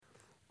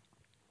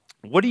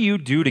what do you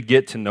do to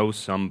get to know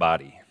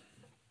somebody?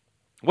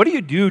 What do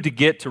you do to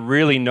get to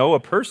really know a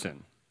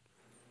person?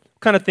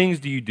 What kind of things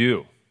do you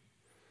do?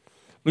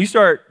 When you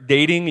start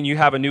dating and you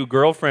have a new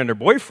girlfriend or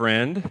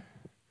boyfriend,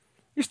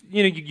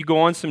 you go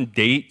on some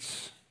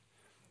dates,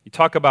 you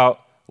talk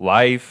about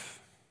life,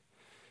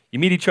 you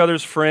meet each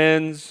other's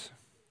friends,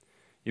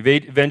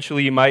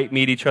 eventually you might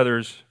meet each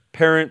other's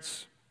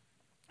parents,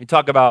 you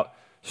talk about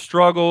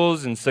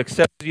struggles and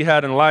successes you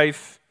had in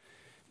life,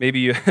 maybe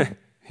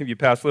you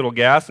pass a little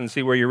gas and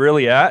see where you're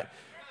really at,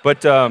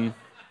 but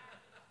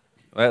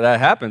that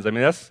happens. I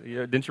mean,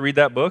 didn't you read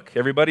that book?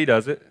 Everybody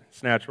does it.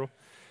 It's natural.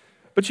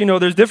 But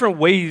there's different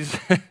ways.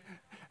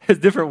 There's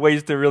different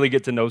ways to really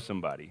get to know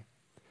somebody.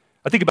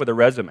 I think about the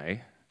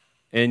resume,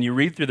 and you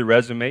read through the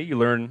resume, you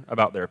learn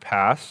about their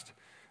past,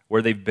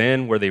 where they've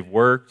been, where they've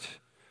worked.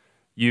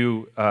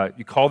 You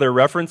call their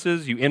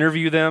references, you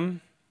interview them,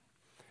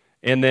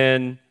 and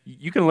then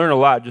you can learn a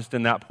lot just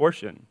in that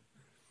portion.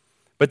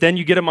 But then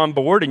you get them on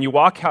board, and you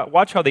watch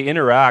how they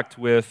interact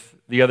with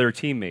the other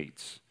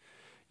teammates.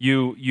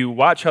 You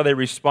watch how they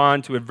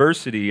respond to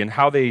adversity and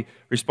how they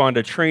respond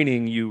to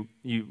training. You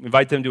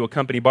invite them to a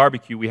company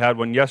barbecue. We had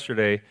one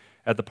yesterday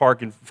at the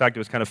park. In fact, it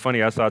was kind of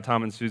funny. I saw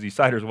Tom and Susie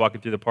Siders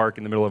walking through the park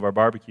in the middle of our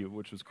barbecue,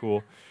 which was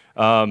cool.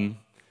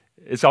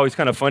 It's always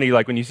kind of funny,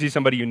 like when you see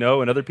somebody you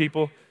know and other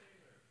people.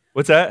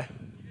 What's that?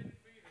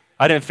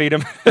 I didn't feed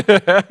him.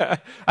 I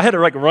had to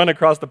run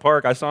across the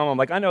park. I saw him. I'm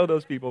like, I know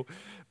those people.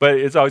 But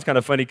it's always kind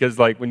of funny because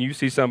when you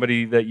see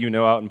somebody that you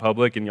know out in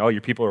public and all your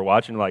people are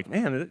watching, like,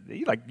 man,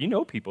 you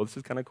know people. This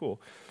is kind of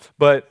cool.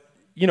 But,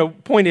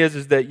 point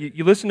is that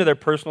you listen to their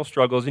personal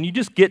struggles and you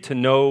just get to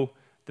know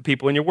the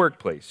people in your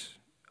workplace.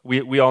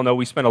 We all know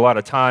we spend a lot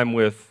of time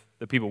with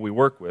the people we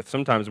work with,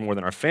 sometimes more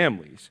than our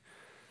families.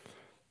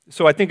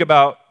 So I think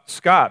about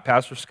Scott,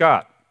 Pastor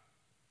Scott.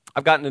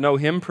 I've gotten to know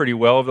him pretty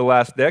well over the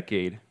last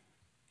decade.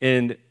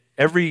 And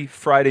every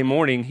Friday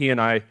morning, he and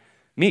I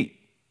meet.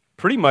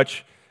 Pretty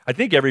much, I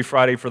think every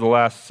Friday for the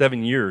last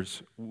 7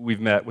 years,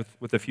 we've met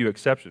with a few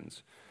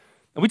exceptions.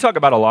 And we talk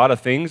about a lot of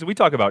things. We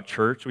talk about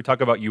church. We talk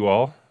about you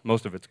all.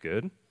 Most of it's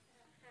good.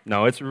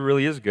 No, it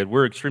really is good.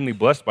 We're extremely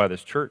blessed by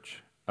this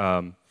church.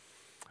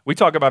 We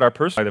talk about our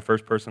person, the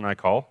first person I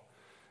call.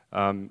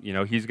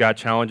 He's got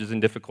challenges and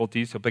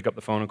difficulties. He'll pick up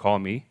the phone and call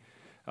me.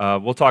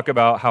 We'll talk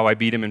about how I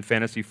beat him in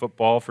fantasy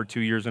football for 2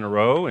 years in a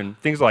row and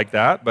things like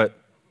that. But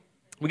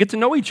we get to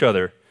know each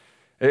other.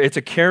 It's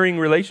a caring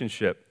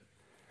relationship.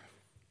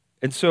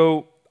 And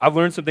so I've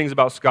learned some things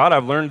about Scott.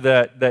 I've learned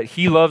that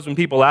he loves when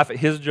people laugh at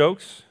his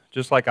jokes,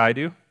 just like I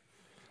do.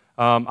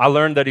 I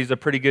learned that he's a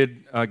pretty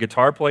good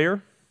guitar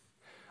player.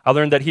 I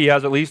learned that he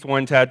has at least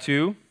one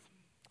tattoo,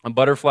 a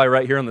butterfly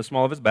right here on the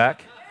small of his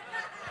back.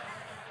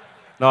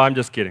 No, I'm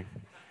just kidding.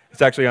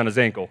 It's actually on his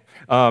ankle.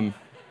 No,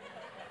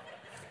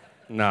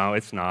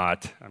 it's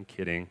not. I'm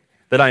kidding.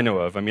 That I know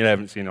of. I mean, I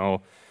haven't seen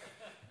all.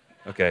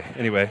 Okay,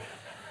 anyway.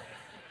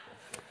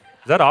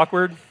 Is that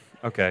awkward?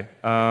 Okay.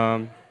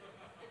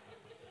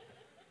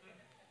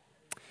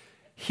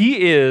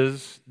 He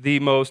is the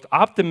most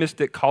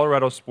optimistic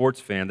Colorado sports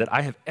fan that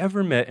I have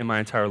ever met in my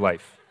entire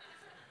life.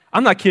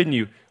 I'm not kidding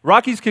you.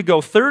 Rockies could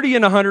go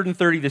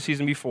 30-130 the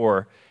season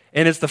before,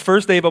 and it's the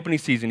first day of opening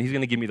season. He's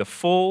going to give me the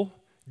full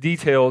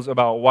details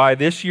about why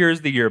this year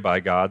is the year, by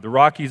God. The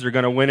Rockies are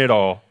going to win it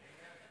all.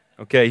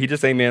 Okay, he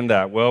just amened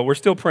that. Well, we're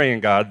still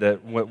praying, God,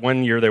 that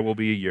one year there will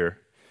be a year.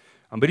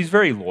 But he's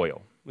very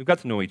loyal. We've got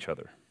to know each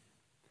other.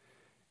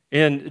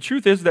 And the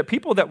truth is that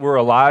people that were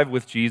alive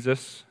with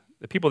Jesus,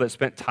 the people that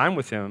spent time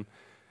with him,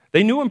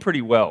 they knew him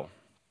pretty well.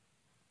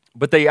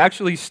 But they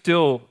actually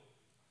still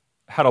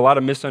had a lot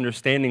of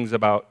misunderstandings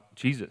about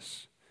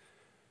Jesus.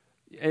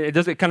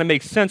 It kind of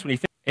makes sense when you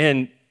think,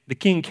 and the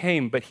king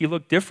came, but he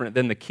looked different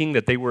than the king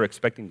that they were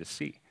expecting to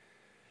see.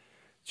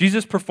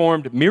 Jesus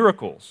performed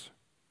miracles.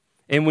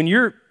 And when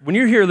you're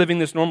here living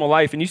this normal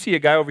life and you see a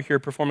guy over here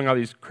performing all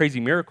these crazy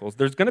miracles,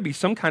 there's going to be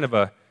some kind of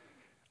a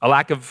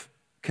lack of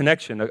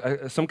connection,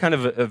 some kind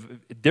of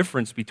a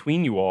difference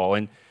between you all.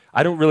 And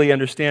I don't really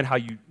understand how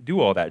you do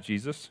all that,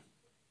 Jesus.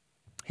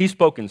 He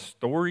spoke in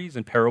stories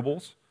and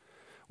parables,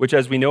 which,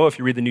 as we know, if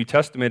you read the New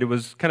Testament, it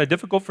was kind of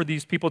difficult for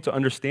these people to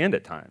understand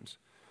at times.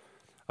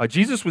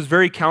 Jesus was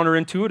very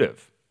counterintuitive.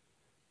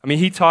 I mean,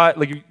 he taught,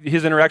 like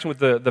his interaction with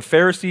the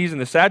Pharisees and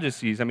the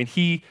Sadducees. I mean,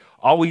 he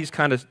always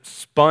kind of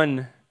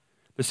spun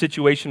the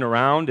situation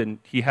around, and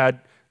he had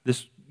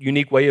this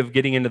unique way of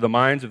getting into the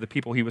minds of the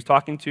people he was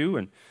talking to,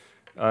 and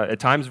at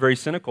times very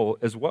cynical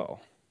as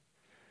well.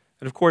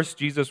 And of course,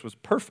 Jesus was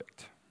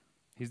perfect.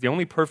 He's the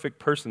only perfect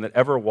person that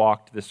ever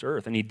walked this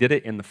earth, and he did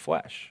it in the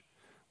flesh,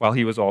 while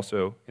he was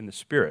also in the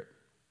spirit.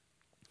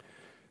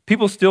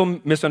 People still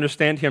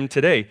misunderstand him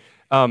today.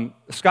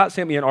 Scott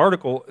sent me an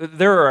article.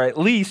 There are at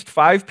least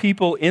 5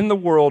 people in the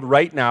world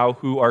right now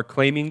who are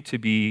claiming to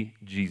be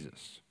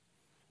Jesus.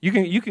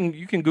 You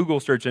can Google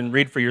search and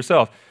read for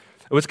yourself.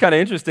 What's kind of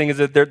interesting is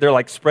that they're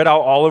like spread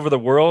out all over the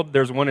world.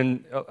 There's one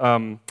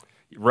in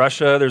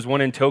Russia. There's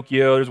one in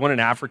Tokyo. There's one in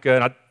Africa.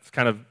 And that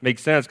kind of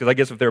makes sense because I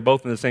guess if they're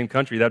both in the same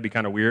country, that'd be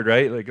kind of weird,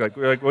 right?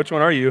 Like which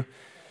one are you?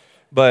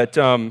 But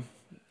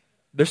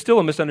there's still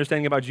a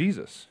misunderstanding about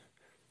Jesus.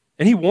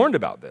 And he warned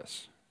about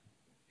this.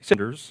 He said,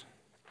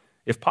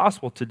 if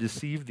possible, to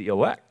deceive the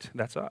elect.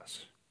 That's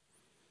us.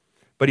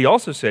 But he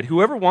also said,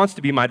 whoever wants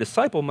to be my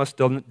disciple must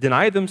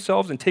deny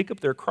themselves and take up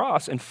their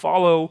cross and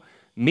follow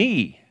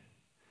me.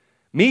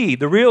 Me,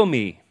 the real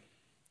me.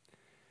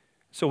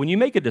 So when you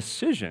make a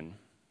decision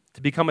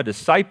to become a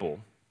disciple,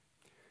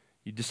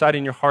 you decide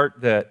in your heart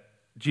that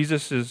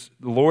Jesus is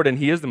the Lord and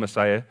he is the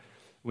Messiah.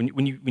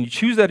 When you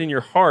choose that in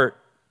your heart,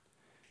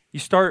 you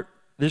start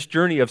this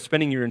journey of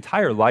spending your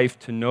entire life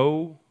to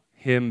know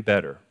him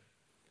better,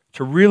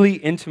 to really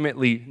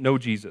intimately know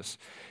Jesus.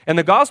 And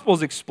the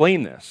Gospels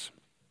explain this.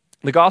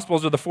 The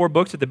Gospels are the 4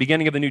 books at the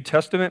beginning of the New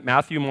Testament,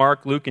 Matthew,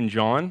 Mark, Luke, and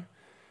John.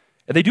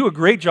 And they do a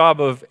great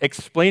job of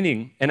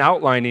explaining and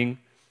outlining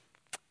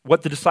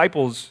what the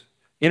disciples'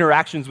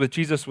 interactions with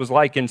Jesus was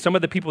like, and some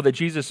of the people that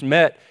Jesus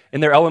met in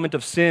their element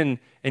of sin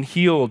and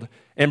healed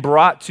and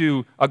brought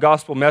to a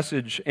gospel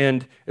message,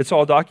 and it's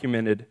all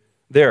documented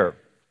there.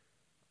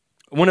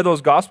 One of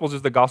those Gospels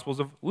is the Gospels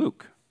of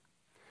Luke.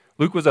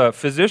 Luke was a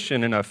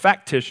physician and a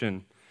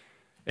factician,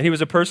 and he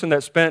was a person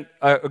that spent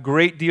a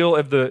great deal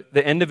of the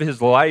end of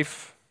his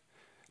life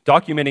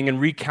documenting and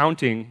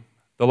recounting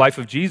the life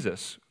of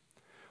Jesus,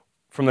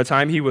 from the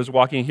time he was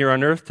walking here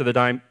on earth to the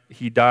time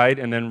he died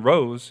and then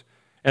rose.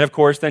 And of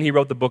course, then he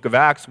wrote the book of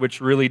Acts,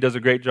 which really does a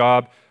great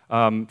job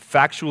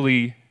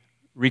factually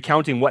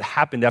recounting what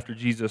happened after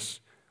Jesus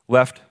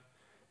left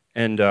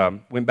and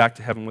went back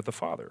to heaven with the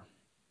Father.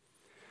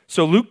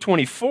 So Luke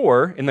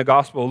 24 in the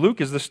Gospel of Luke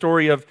is the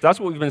story of, that's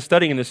what we've been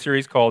studying in this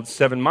series called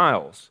 7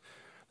 Miles,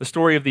 the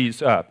story of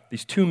these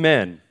 2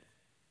 men.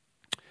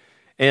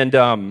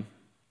 And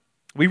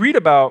we read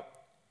about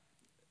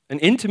an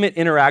intimate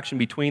interaction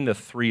between the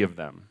 3 of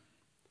them.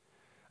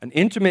 An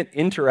intimate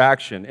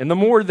interaction. And the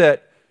more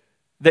that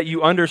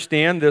you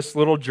understand this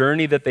little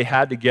journey that they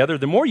had together,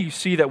 the more you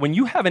see that when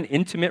you have an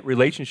intimate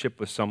relationship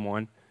with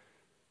someone,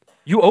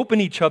 you open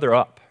each other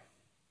up.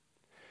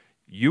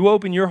 You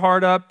open your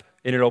heart up,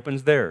 and it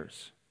opens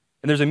theirs.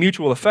 And there's a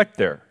mutual effect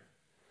there.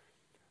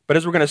 But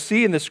as we're going to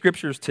see in the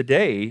scriptures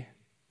today,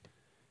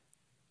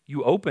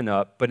 you open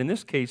up, but in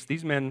this case,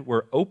 these men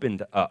were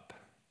opened up.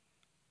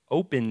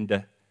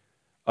 Opened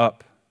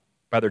up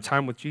by their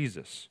time with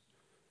Jesus.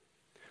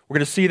 We're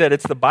going to see that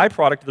it's the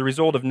byproduct, the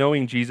result of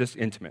knowing Jesus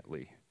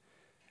intimately.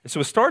 And so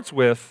it starts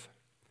with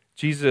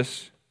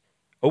Jesus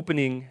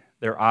opening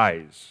their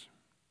eyes.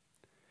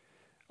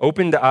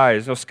 Opened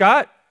eyes. Now,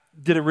 Scott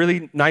did a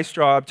really nice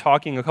job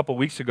talking a couple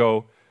weeks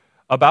ago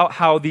about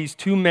how these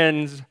 2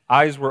 men's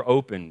eyes were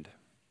opened.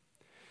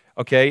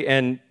 Okay,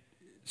 and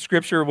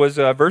scripture was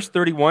verse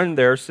 31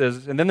 there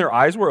says, and then their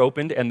eyes were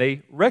opened and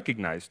they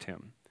recognized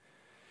him.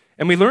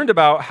 And we learned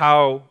about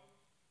how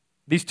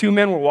these 2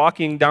 men were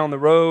walking down the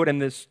road,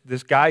 and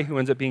this guy who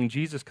ends up being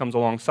Jesus comes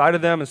alongside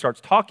of them and starts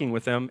talking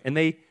with them, and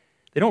they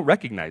don't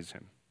recognize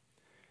him.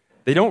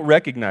 They don't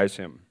recognize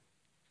him.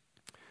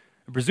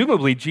 And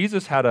presumably,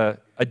 Jesus had a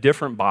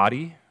different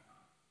body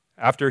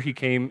after he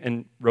came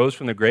and rose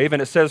from the grave,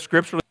 and it says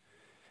scripturally,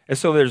 and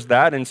so there's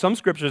that, and some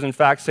scriptures, in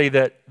fact, say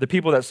that the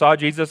people that saw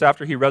Jesus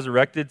after he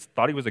resurrected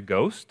thought he was a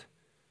ghost.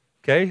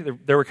 Okay?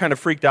 They were kind of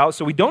freaked out,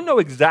 so we don't know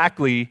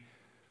exactly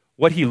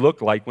what he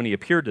looked like when he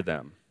appeared to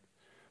them.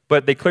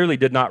 But they clearly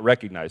did not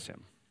recognize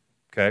him.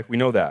 Okay, we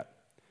know that.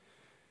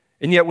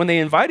 And yet when they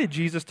invited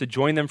Jesus to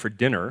join them for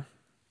dinner,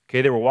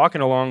 okay, they were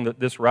walking along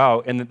this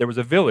route, and there was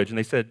a village, and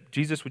they said,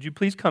 Jesus, would you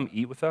please come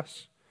eat with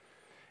us?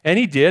 And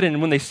he did,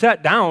 and when they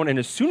sat down, and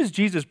as soon as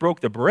Jesus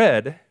broke the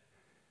bread,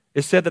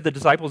 it said that the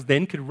disciples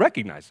then could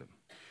recognize him.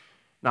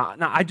 Now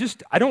I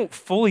don't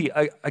fully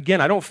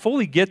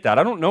get that.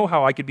 I don't know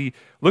how I could be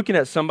looking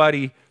at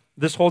somebody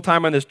this whole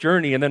time on this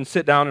journey and then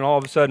sit down and all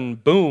of a sudden,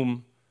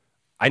 boom,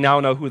 I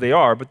now know who they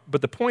are.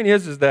 But the point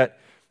is that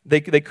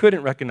they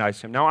couldn't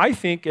recognize him. Now, I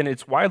think, and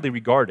it's widely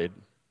regarded,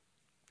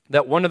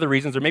 that one of the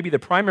reasons, or maybe the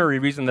primary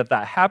reason that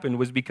happened,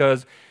 was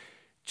because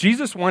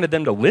Jesus wanted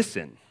them to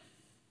listen.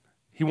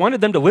 He wanted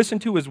them to listen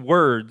to his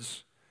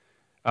words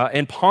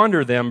and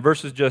ponder them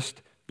versus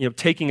just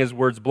taking his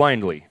words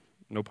blindly.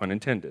 No pun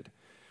intended.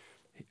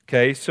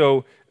 Okay,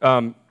 so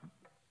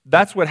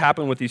that's what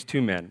happened with these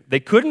 2 men. They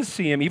couldn't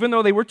see him, even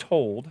though they were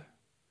told.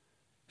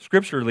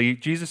 Scripturally,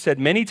 Jesus said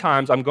many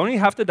times, I'm going to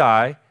have to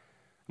die,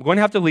 I'm going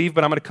to have to leave,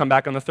 but I'm going to come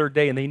back on the 3rd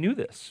day, and they knew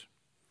this.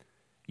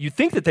 You'd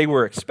think that they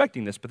were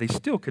expecting this, but they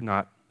still could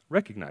not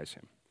recognize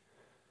him.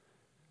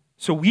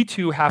 So we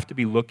too have to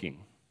be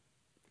looking.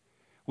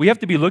 We have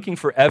to be looking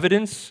for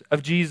evidence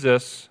of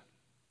Jesus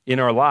in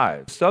our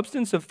lives.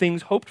 Substance of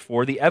things hoped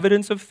for, the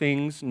evidence of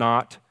things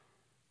not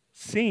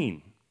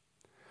seen.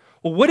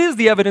 Well, what is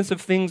the evidence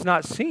of things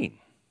not seen?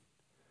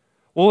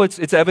 Well,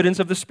 it's evidence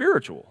of the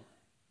spiritual.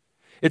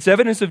 It's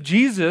evidence of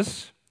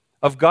Jesus,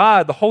 of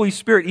God, the Holy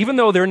Spirit, even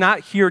though they're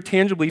not here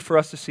tangibly for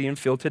us to see and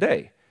feel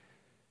today.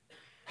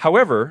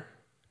 However,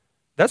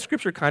 that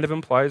scripture kind of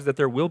implies that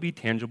there will be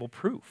tangible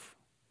proof.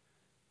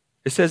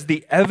 It says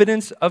the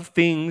evidence of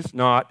things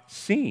not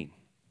seen.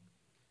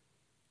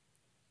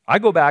 I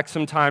go back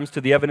sometimes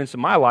to the evidence in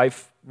my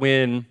life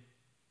when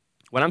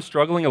I'm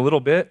struggling a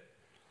little bit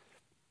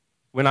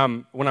when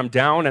I'm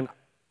down and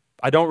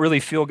I don't really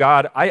feel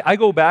God, I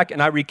go back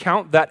and I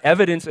recount that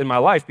evidence in my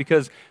life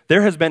because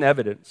there has been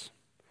evidence.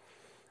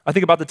 I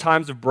think about the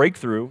times of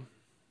breakthrough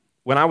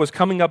when I was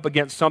coming up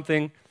against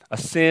something, a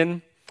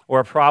sin or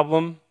a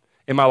problem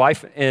in my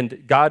life,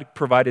 and God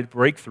provided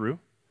breakthrough.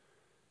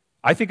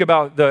 I think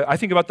about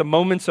the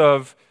moments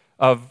of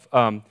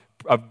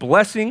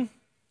blessing.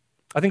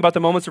 I think about the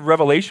moments of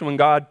revelation when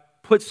God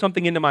puts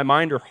something into my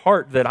mind or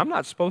heart that I'm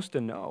not supposed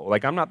to know,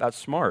 like I'm not that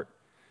smart.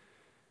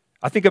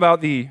 I think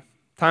about the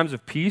times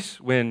of peace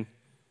when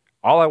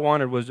all I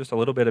wanted was just a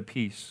little bit of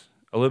peace,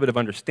 a little bit of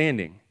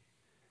understanding.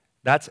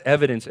 That's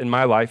evidence in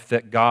my life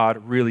that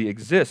God really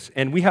exists.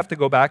 And we have to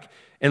go back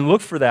and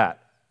look for that,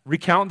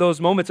 recount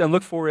those moments and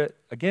look for it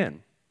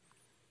again.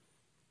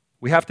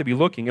 We have to be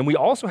looking, and we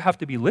also have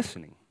to be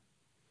listening.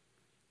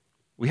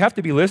 We have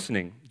to be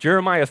listening.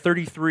 Jeremiah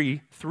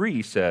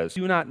 33:3 says,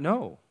 "Do not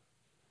know.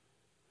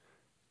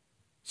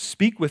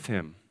 Speak with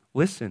him,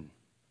 listen.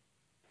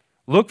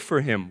 Look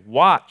for him,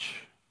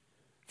 watch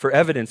for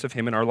evidence of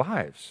him in our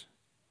lives."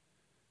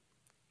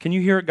 Can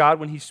you hear God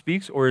when he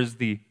speaks, or is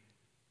the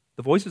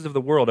voices of the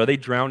world, are they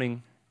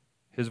drowning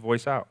his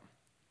voice out?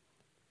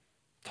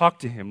 Talk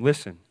to him,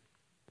 listen.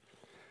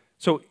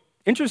 So,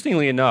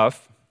 interestingly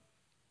enough,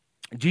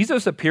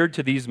 Jesus appeared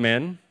to these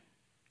men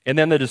and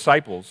then the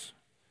disciples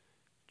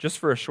just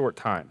for a short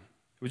time.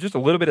 It was just a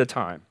little bit of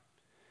time,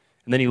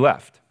 and then he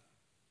left.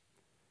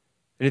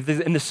 And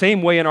in the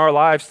same way in our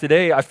lives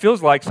today, I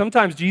feels like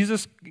sometimes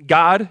Jesus,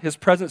 God, his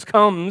presence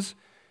comes,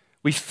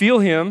 we feel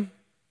him,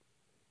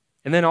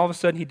 and then all of a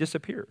sudden he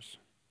disappears.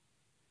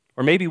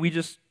 Or maybe we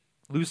just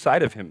lose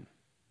sight of him.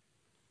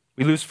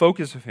 We lose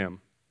focus of him.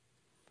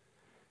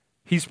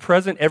 He's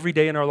present every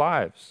day in our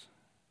lives.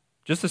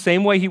 Just the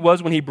same way he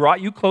was when he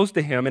brought you close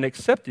to him and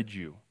accepted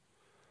you.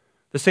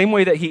 The same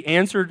way that he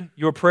answered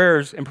your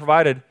prayers and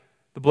provided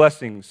the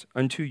blessings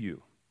unto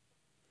you.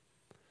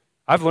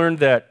 I've learned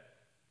that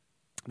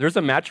there's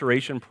a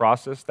maturation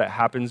process that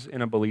happens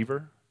in a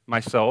believer,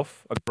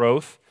 myself, a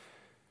growth,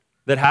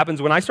 that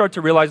happens when I start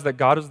to realize that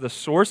God is the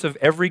source of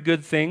every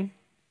good thing,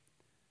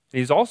 and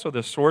he's also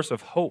the source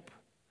of hope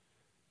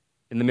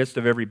in the midst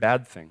of every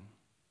bad thing.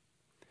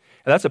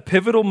 And that's a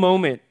pivotal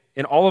moment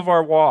in all of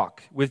our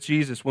walk with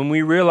Jesus when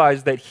we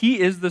realize that he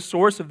is the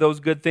source of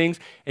those good things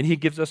and he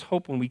gives us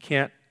hope when we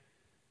can't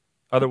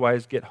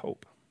otherwise get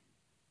hope.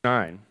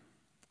 9.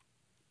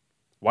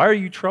 Why are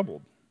you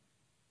troubled?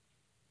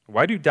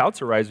 Why do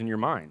doubts arise in your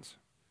minds?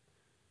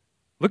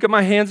 Look at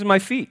my hands and my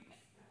feet.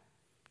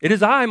 It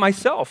is I,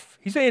 myself.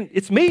 He's saying,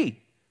 it's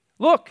me.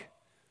 Look.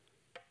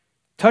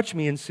 Touch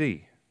me and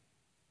see.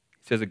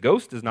 He says, a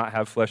ghost does not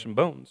have flesh and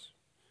bones,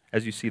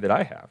 as you see that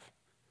I have.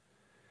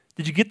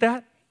 Did you get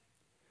that?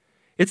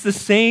 It's the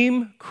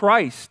same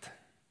Christ.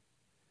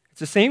 It's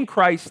the same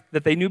Christ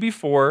that they knew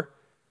before,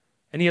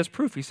 and he has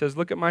proof. He says,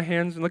 look at my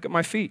hands and look at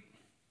my feet.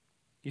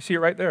 You see it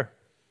right there.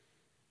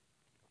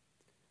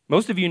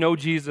 Most of you know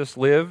Jesus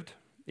lived,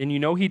 and you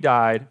know he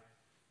died,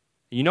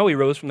 and you know he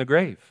rose from the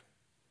grave.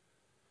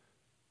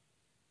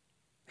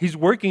 He's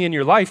working in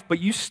your life, but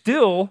you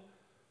still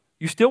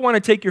want to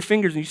take your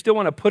fingers and you still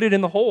want to put it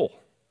in the hole.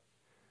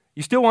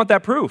 You still want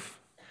that proof.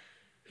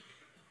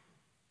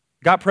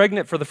 Got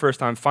pregnant for the first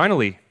time,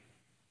 finally.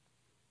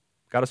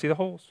 Got to see the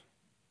holes.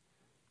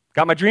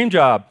 Got my dream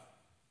job.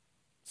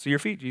 See your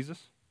feet,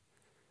 Jesus.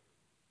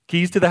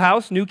 Keys to the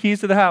house, new keys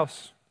to the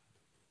house.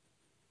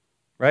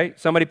 Right?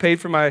 Somebody paid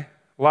for my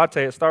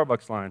latte at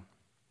Starbucks line.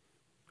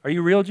 Are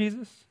you real,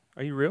 Jesus?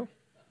 Are you real?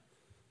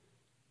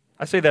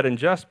 I say that in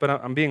jest, but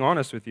I'm being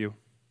honest with you.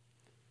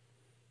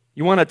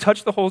 You want to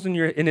touch the holes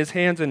in his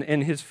hands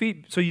and his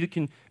feet so you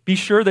can be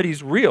sure that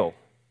he's real.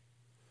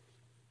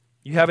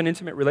 You have an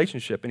intimate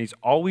relationship, and he's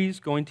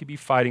always going to be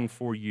fighting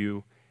for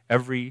you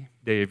every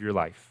day of your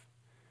life.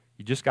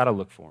 You just got to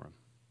look for him.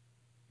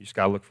 You just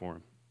got to look for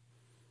him.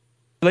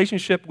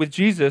 Relationship with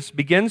Jesus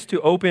begins to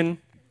open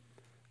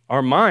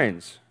our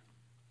minds.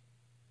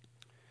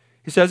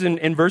 He says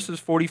in verses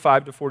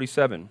 45 to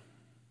 47,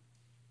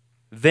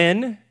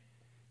 then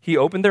he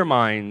opened their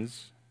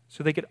minds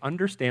so they could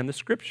understand the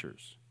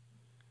scriptures.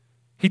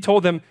 He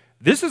told them,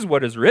 this is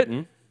what is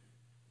written.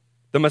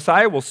 The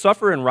Messiah will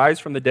suffer and rise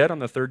from the dead on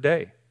the third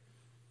day.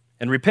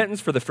 And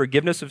repentance for the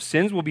forgiveness of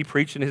sins will be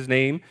preached in his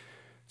name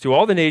to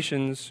all the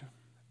nations,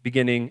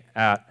 beginning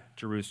at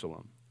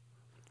Jerusalem.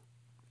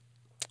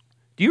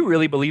 Do you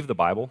really believe the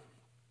Bible?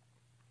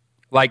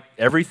 Like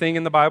everything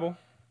in the Bible?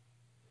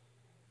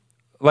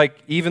 Like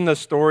even the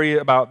story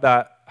about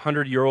that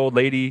 100-year-old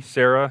lady,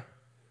 Sarah,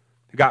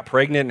 who got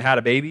pregnant and had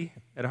a baby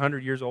at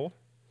 100 years old?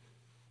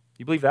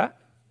 You believe that?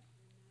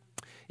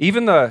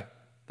 Even the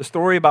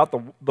story about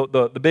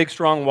the big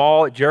strong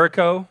wall at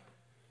Jericho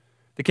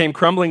that came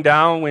crumbling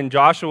down when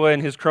Joshua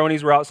and his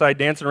cronies were outside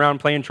dancing around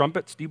playing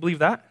trumpets. Do you believe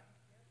that?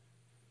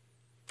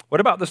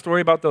 What about the story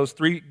about those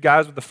 3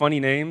 guys with the funny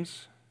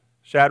names?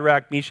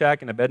 Shadrach,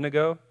 Meshach, and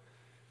Abednego?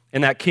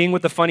 And that king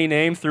with the funny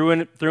name threw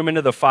him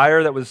into the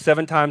fire that was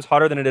 7 times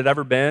hotter than it had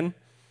ever been,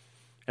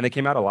 and they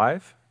came out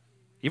alive?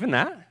 Even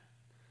that?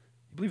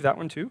 You believe that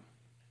one too?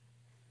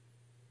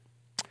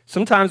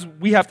 Sometimes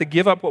we have to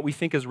give up what we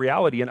think is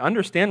reality and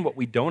understand what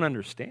we don't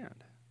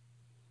understand.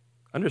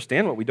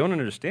 Understand what we don't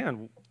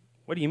understand.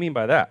 What do you mean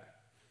by that?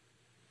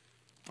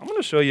 I'm going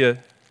to show you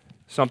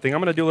something.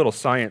 I'm going to do a little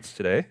science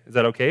today. Is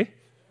that okay?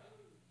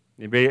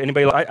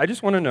 Anybody? I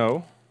just want to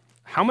know,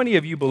 how many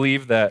of you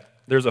believe that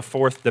there's a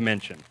fourth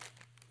dimension?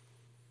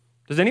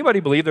 Does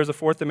anybody believe there's a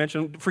fourth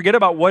dimension? Forget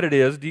about what it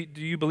is. Do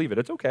you believe it?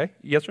 It's okay.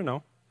 Yes or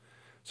no?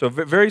 So a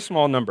very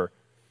small number.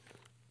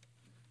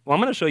 Well, I'm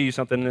going to show you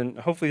something, and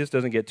hopefully this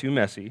doesn't get too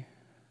messy.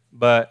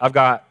 But I've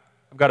got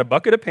a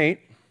bucket of paint,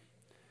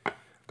 I've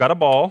got a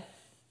ball,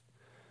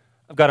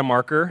 I've got a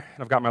marker,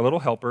 and I've got my little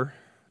helper,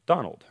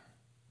 Donald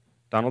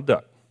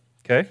Duck.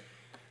 Okay?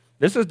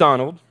 This is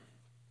Donald,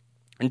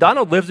 and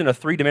Donald lives in a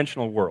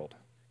three-dimensional world.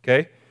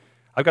 Okay?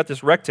 I've got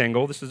this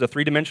rectangle. This is a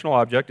three-dimensional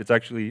object. It's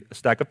actually a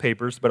stack of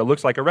papers, but it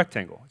looks like a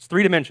rectangle. It's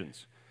 3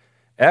 dimensions: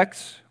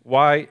 X,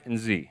 Y, and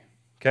Z.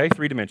 Okay?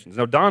 3 dimensions.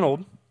 Now,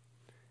 Donald,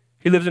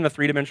 he lives in a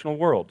three-dimensional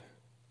world.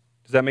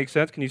 Does that make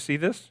sense? Can you see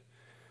this?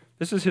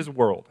 This is his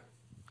world.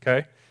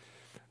 Okay?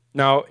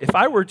 Now, if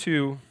I were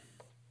to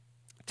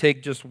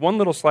take just one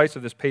little slice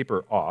of this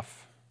paper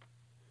off,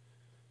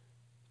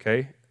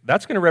 okay,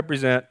 that's going to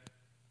represent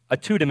a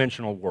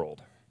 2-dimensional world.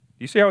 Do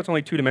you see how it's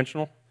only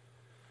 2-dimensional?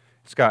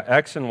 It's got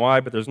X and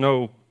Y, but there's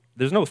no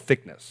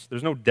thickness.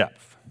 There's no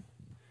depth.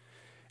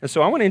 And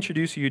so I want to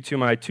introduce you to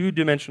my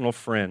 2-dimensional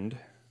friend.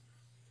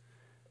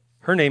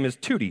 Her name is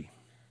Tootie.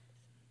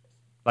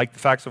 Like the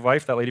Facts of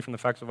Life, that lady from the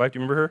Facts of Life. Do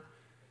you remember her?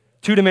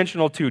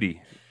 2-dimensional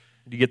Tootie.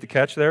 Do you get the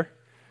catch there?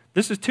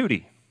 This is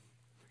Tootie.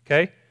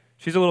 Okay?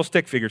 She's a little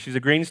stick figure. She's a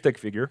green stick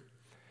figure.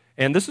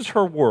 And this is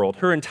her world.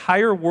 Her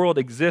entire world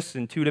exists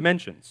in 2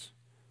 dimensions.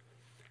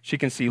 She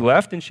can see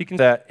left and she can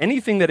see that.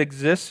 Anything that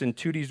exists in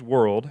Tootie's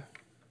world,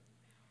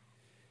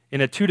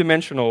 in a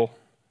 2-dimensional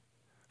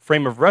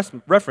frame of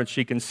reference,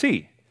 she can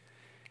see.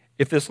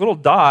 If this little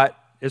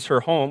dot is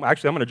her home,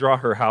 actually I'm going to draw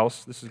her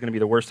house. This is going to be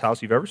the worst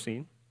house you've ever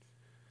seen.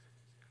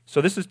 So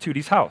this is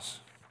Tootie's house.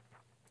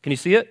 Can you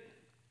see it?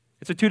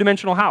 It's a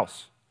 2-dimensional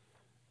house.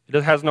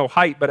 It has no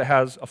height, but it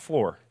has a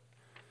floor.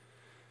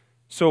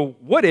 So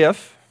what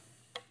if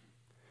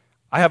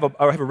I have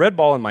a red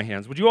ball in my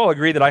hands? Would you all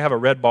agree that I have a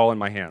red ball in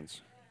my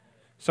hands?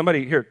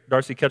 Somebody, here,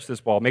 Darcy, catch this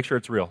ball. Make sure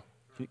it's real.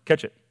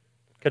 Catch it.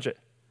 Catch it.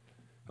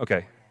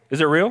 Okay. Is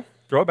it real?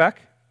 Throw it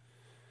back.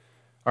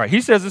 All right,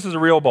 he says this is a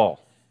real ball.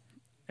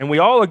 And we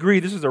all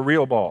agree this is a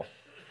real ball.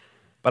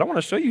 But I want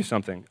to show you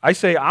something. I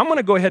say, I'm going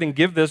to go ahead and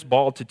give this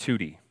ball to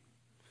Tootie.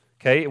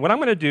 Okay? What I'm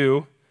going to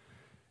do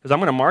is I'm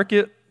going to mark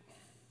it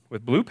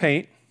with blue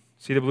paint.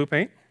 See the blue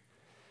paint?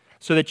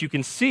 So that you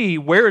can see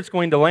where it's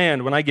going to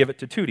land when I give it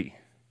to Tootie.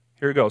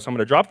 Here we go. So I'm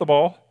going to drop the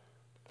ball,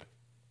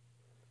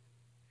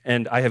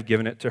 and I have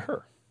given it to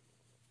her.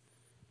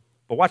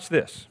 But watch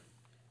this.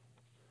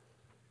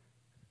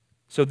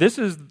 So this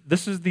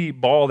is the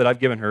ball that I've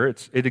given her.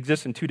 It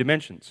exists in 2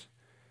 dimensions.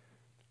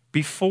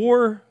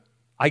 Before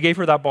I gave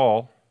her that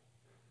ball,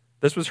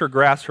 this was her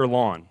grass, her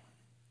lawn.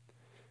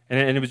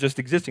 And it was just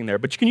existing there.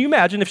 But can you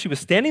imagine if she was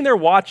standing there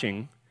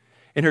watching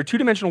in her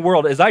 2-dimensional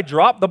world as I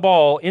drop the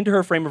ball into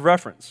her frame of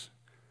reference?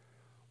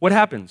 What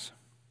happens?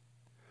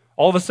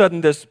 All of a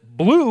sudden, this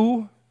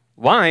blue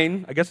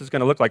line, I guess it's going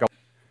to look like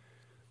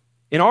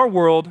in our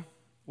world,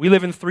 we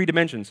live in 3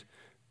 dimensions.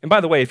 And by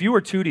the way, if you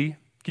were Tootie,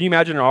 can you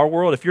imagine in our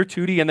world, if you're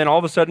Tootie and then all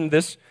of a sudden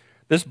this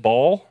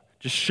ball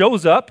just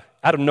shows up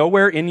out of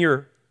nowhere in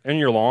your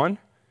lawn?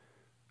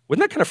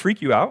 Wouldn't that kind of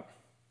freak you out?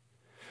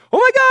 Oh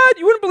my God,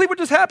 you wouldn't believe what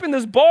just happened.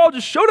 This ball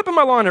just showed up in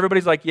my lawn.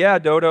 Everybody's like, yeah,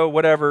 Dodo,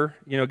 whatever,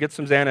 get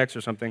some Xanax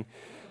or something.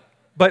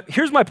 But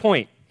here's my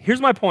point.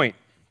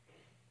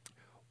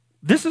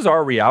 This is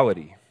our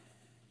reality.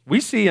 We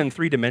see in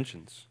 3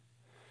 dimensions.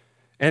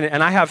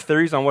 And I have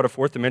theories on what a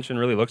 4th dimension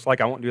really looks like.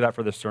 I won't do that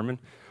for this sermon.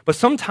 But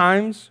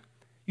sometimes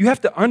you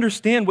have to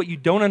understand what you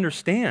don't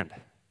understand.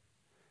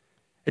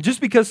 And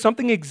just because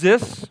something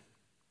exists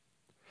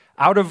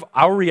out of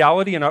our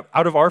reality and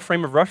out of our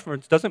frame of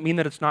reference doesn't mean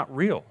that it's not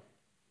real.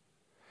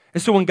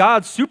 And so when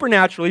God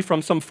supernaturally,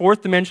 from some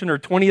 4th dimension or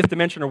 20th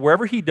dimension or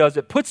wherever he does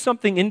it, puts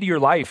something into your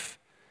life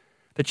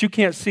that you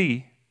can't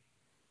see,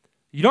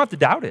 you don't have to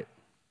doubt it.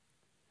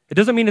 It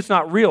doesn't mean it's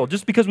not real.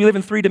 Just because we live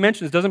in 3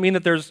 dimensions doesn't mean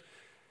that there's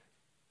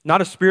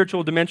not a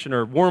spiritual dimension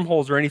or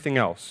wormholes or anything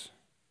else.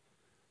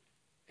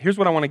 Here's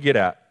what I want to get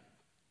at.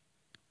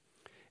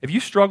 If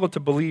you struggle to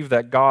believe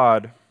that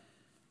God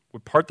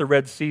would part the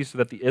Red Sea so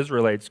that the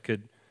Israelites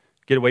could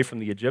get away from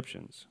the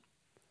Egyptians,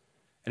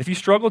 and if you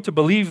struggle to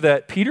believe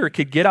that Peter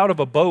could get out of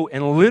a boat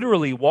and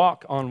literally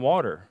walk on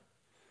water,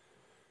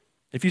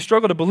 if you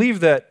struggle to believe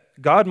that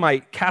God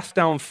might cast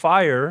down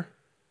fire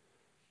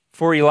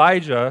for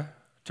Elijah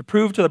to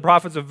prove to the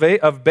prophets of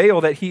Baal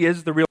that he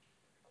is the real,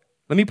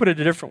 let me put it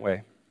a different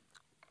way.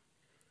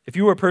 If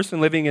you were a person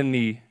living in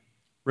the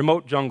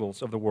remote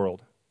jungles of the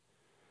world,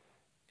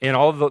 and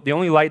the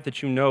only light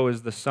that you know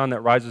is the sun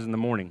that rises in the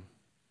morning,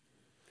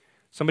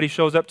 somebody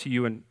shows up to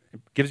you and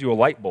gives you a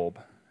light bulb,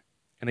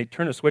 and they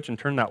turn a switch and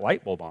turn that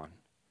light bulb on.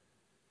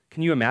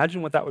 Can you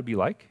imagine what that would be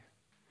like?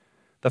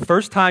 The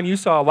first time you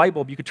saw a light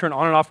bulb, you could turn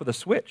on and off with a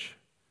switch.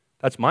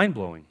 That's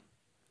mind-blowing.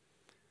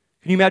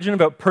 Can you imagine if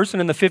a person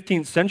in the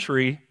 15th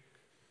century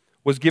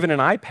was given an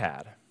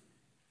iPad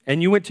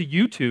and you went to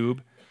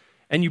YouTube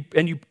and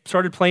you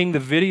started playing the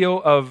video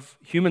of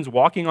humans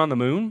walking on the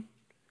moon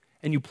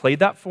and you played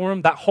that for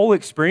them, that whole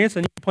experience,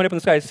 and you point up in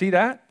the sky, see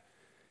that?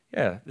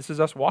 Yeah, this is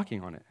us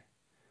walking on it.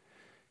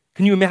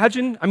 Can you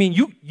imagine? I mean,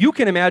 you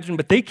can imagine,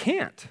 but they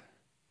can't.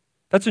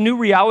 That's a new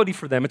reality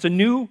for them. It's a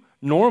new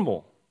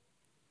normal.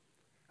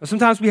 And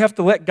sometimes we have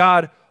to let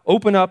God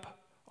open up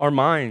our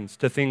minds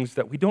to things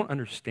that we don't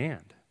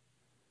understand.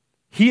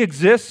 He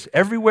exists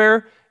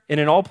everywhere and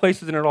in all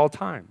places and at all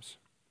times.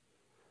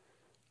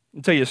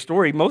 I'll tell you a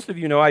story. Most of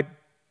you know I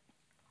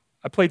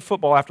played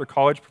football after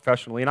college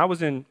professionally, and I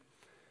was in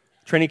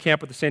training camp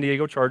with the San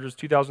Diego Chargers,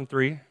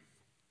 2003.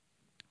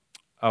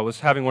 I was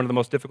having one of the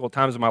most difficult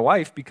times of my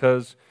life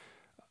because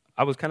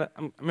I was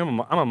I'm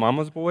a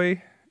mama's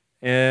boy,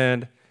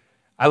 and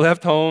I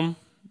left home,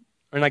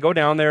 and I go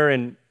down there,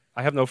 and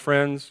I have no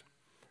friends.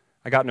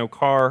 I got no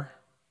car.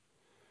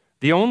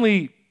 The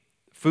only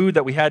food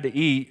that we had to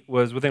eat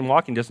was within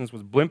walking distance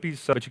was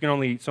Blimpies, but you can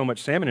only eat so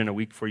much salmon in a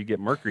week before you get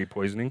mercury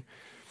poisoning.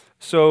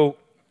 So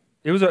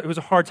it was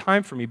a hard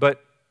time for me,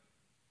 but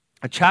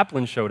a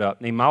chaplain showed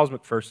up named Miles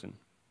McPherson,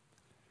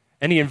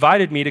 and he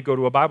invited me to go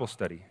to a Bible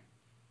study.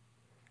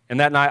 And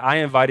that night, I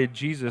invited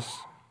Jesus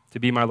to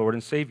be my Lord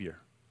and Savior.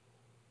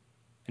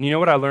 And you know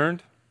what I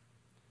learned?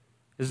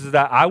 Is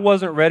that I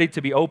wasn't ready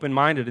to be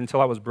open-minded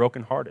until I was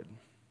brokenhearted.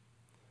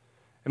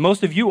 And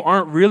most of you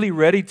aren't really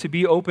ready to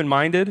be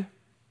open-minded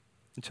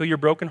until you're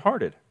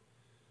brokenhearted.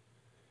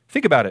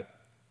 Think about it.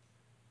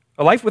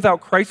 A life without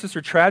crisis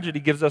or tragedy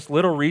gives us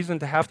little reason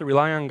to have to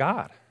rely on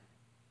God.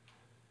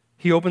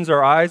 He opens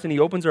our eyes and He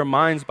opens our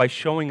minds by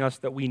showing us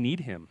that we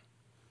need Him.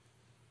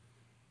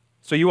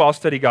 So you all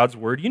study God's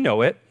Word. You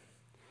know it.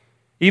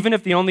 Even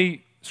if the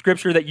only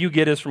scripture that you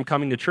get is from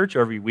coming to church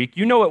every week,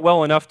 you know it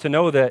well enough to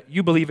know that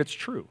you believe it's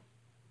true.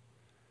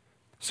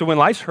 So when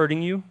life's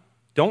hurting you,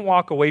 don't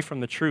walk away from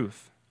the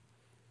truth.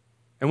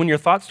 And when your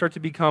thoughts start to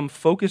become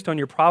focused on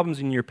your problems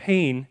and your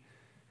pain,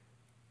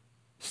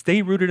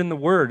 stay rooted in the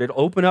Word. It'll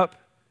open up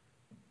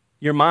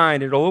your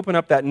mind. It'll open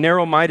up that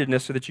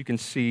narrow-mindedness so that you can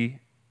see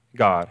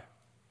God.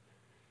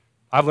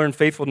 I've learned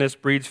faithfulness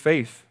breeds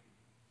faith.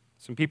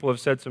 Some people have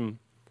said some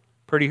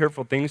pretty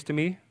hurtful things to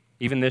me,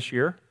 even this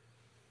year.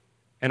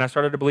 And I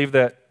started to believe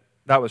that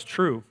that was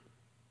true.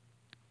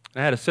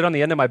 I had to sit on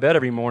the end of my bed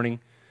every morning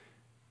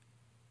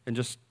and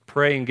just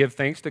pray and give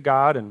thanks to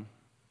God, and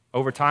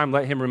over time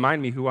let Him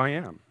remind me who I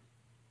am.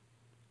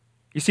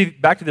 You see,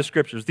 back to the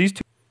scriptures, these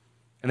two,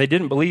 and they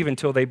didn't believe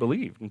until they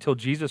believed, until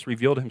Jesus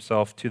revealed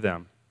Himself to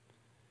them.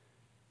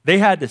 They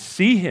had to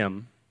see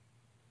Him,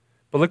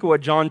 but look at what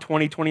John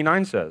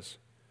 20:29 says.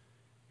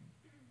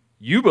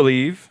 You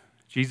believe,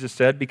 Jesus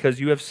said,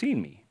 because you have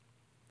seen me.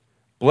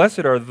 Blessed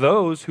are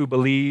those who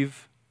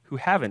believe who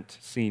haven't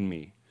seen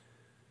me.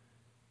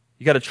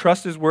 You got to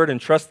trust His Word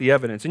and trust the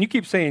evidence. And you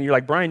keep saying, you're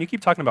like, Brian, you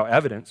keep talking about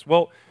evidence.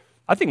 Well,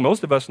 I think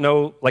most of us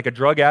know like a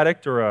drug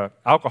addict or an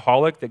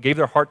alcoholic that gave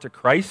their heart to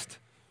Christ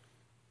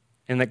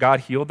and that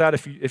God healed that.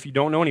 If you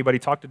don't know anybody,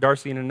 talk to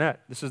Darcy and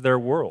Annette. This is their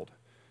world.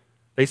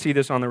 They see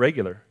this on the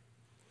regular.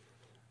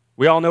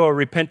 We all know a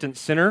repentant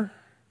sinner,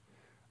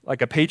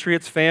 like a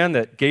Patriots fan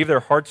that gave their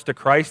hearts to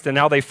Christ and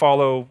now they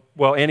follow,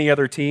 well, any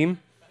other team.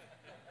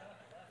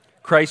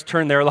 Christ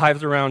turned their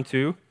lives around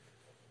too.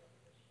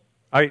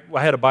 I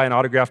had to buy an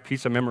autographed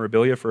piece of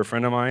memorabilia for a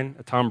friend of mine,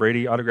 a Tom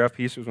Brady autographed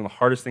piece. It was one of the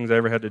hardest things I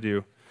ever had to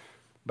do,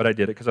 but I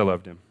did it because I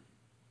loved him.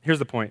 Here's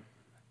the point.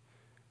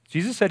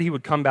 Jesus said He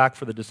would come back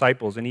for the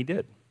disciples, and He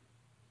did.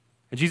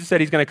 And Jesus said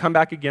He's going to come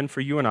back again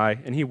for you and I,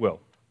 and He will.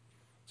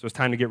 So it's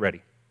time to get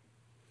ready.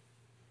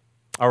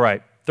 All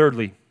right,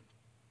 thirdly,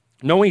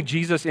 knowing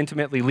Jesus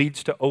intimately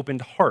leads to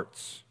opened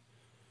hearts.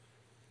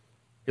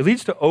 It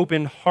leads to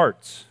open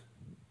hearts.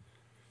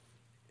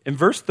 In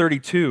verse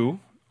 32,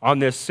 on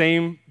this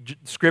same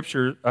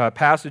scripture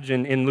passage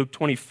in Luke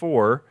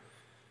 24,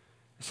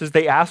 it says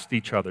they asked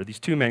each other, these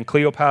two men,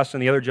 Cleopas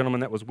and the other gentleman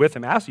that was with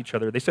him, asked each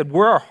other, they said,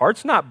 were our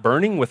hearts not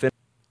burning within?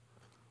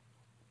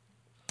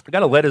 I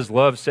got to let His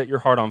love set your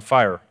heart on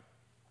fire.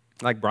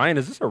 Like, Brian,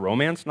 is this a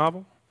romance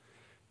novel?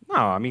 No,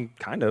 I mean,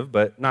 kind of,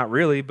 but not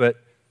really.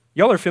 But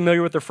y'all are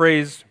familiar with the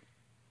phrase,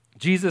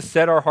 Jesus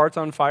set our hearts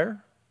on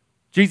fire?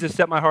 Jesus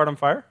set my heart on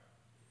fire?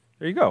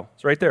 There you go.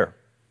 It's right there.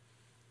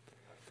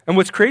 And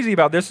what's crazy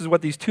about this is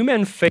what these two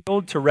men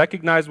failed to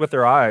recognize with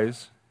their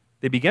eyes,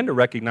 they began to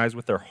recognize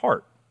with their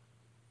heart.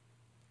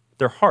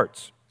 Their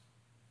hearts.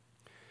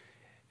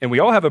 And we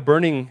all have a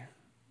burning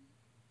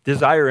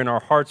desire in our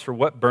hearts for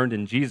what burned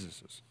in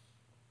Jesus's.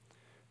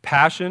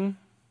 Passion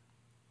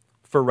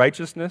for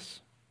righteousness,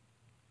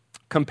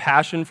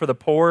 compassion for the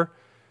poor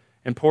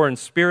and poor in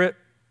spirit,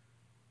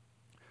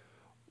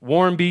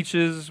 warm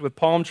beaches with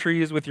palm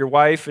trees with your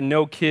wife and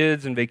no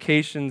kids and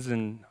vacations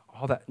and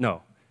all that.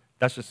 No.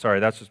 That's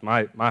just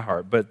my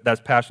heart, but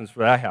that's passions for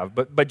that I have.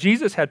 But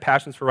Jesus had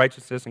passions for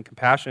righteousness and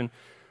compassion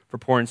for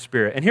poor in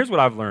spirit. And here's what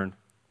I've learned,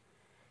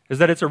 is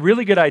that it's a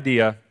really good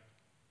idea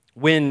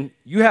when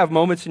you have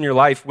moments in your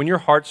life when your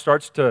heart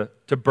starts to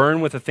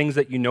burn with the things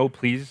that you know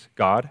please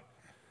God,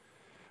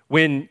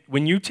 when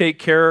you take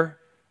care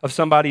of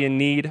somebody in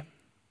need,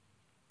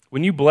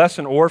 when you bless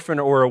an orphan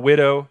or a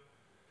widow,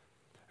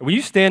 when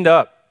you stand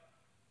up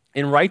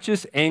in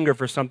righteous anger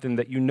for something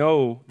that you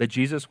know that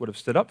Jesus would have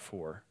stood up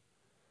for,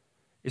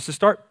 is to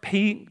start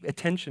paying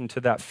attention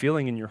to that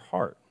feeling in your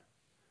heart.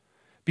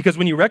 Because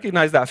when you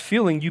recognize that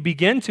feeling, you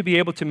begin to be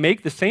able to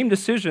make the same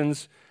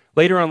decisions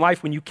later on in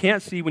life when you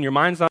can't see, when your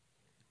mind's not.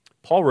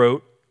 Paul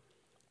wrote,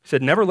 he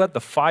said, never let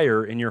the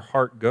fire in your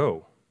heart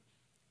go.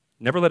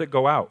 Never let it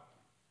go out.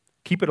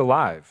 Keep it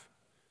alive.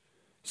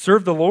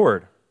 Serve the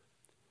Lord.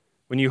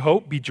 When you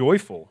hope, be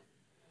joyful.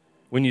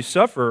 When you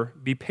suffer,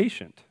 be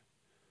patient.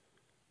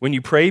 When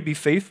you pray, be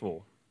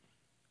faithful.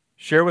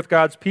 Share with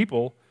God's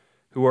people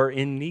who are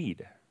in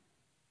need,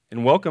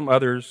 and welcome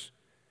others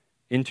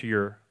into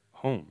your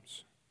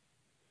homes.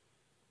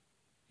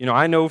 You know,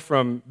 I know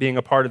from being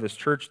a part of this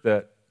church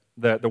that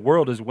the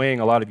world is weighing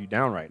a lot of you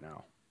down right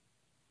now.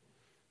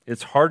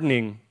 It's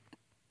hardening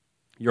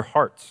your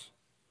hearts.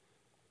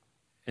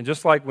 And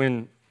just like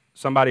when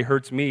somebody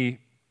hurts me,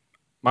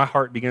 my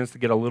heart begins to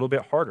get a little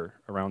bit harder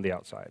around the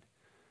outside.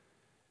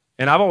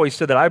 And I've always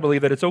said that I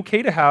believe that it's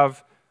okay to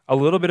have a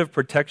little bit of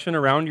protection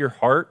around your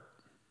heart,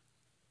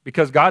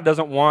 because God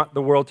doesn't want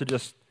the world to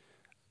just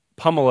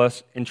pummel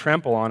us and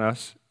trample on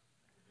us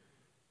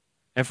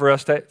and for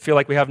us to feel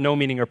like we have no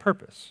meaning or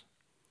purpose.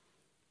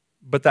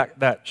 But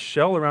that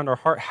shell around our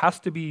heart has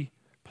to be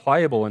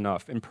pliable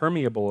enough and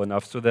permeable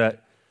enough so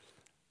that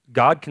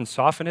God can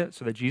soften it,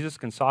 so that Jesus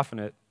can soften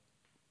it,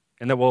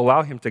 and that will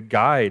allow him to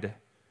guide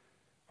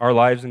our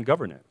lives and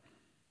govern it.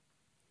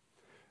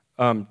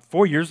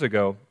 4 years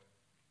ago,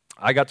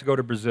 I got to go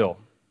to Brazil,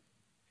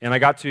 and I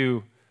got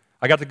to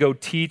go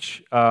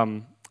teach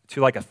to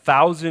like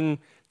 1,000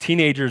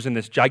 teenagers in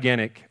this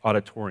gigantic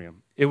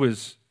auditorium. It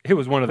was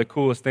one of the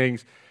coolest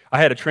things. I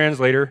had a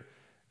translator,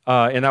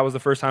 and that was the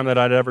first time that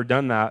I'd ever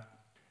done that.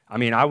 I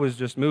mean, I was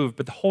just moved,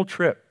 but the whole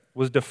trip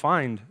was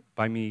defined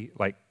by me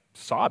like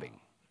sobbing.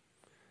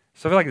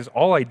 So I feel like it's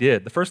all I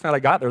did. The first night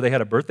I got there, they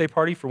had a birthday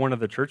party for one of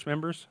the church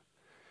members,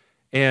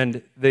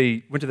 and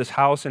they went to this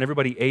house, and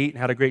everybody ate and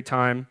had a great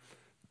time,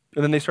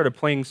 and then they started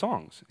playing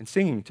songs and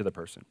singing to the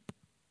person.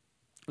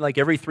 Like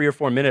every 3 or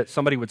 4 minutes,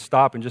 somebody would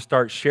stop and just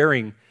start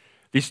sharing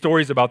these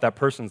stories about that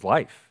person's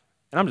life.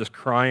 And I'm just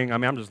crying. I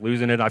mean, I'm just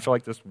losing it. I feel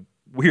like this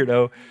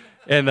weirdo.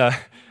 And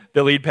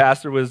the lead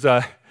pastor was,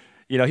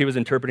 he was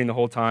interpreting the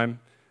whole time.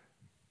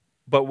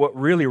 But what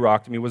really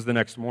rocked me was the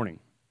next morning.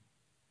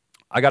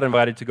 I got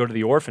invited to go to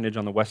the orphanage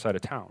on the west side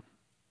of town.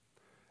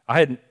 I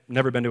had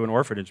never been to an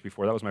orphanage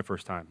before. That was my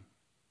first time.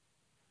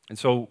 And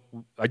so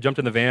I jumped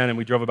in the van, and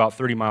we drove about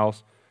 30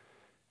 miles.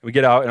 And we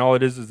get out, and all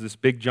it is this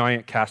big,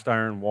 giant cast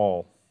iron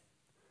wall.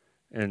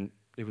 And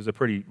it was a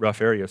pretty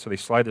rough area. So they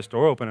slide this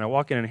door open, and I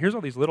walk in, and here's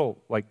all these little,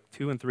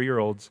 2 and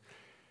 3-year-olds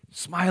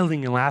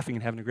smiling and laughing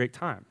and having a great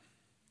time.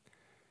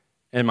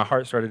 And my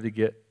heart started to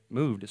get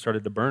moved. It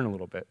started to burn a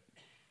little bit.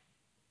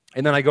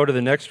 And then I go to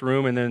the next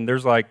room, and then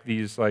there's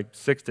these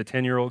 6 to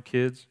 10-year-old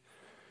kids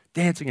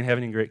dancing and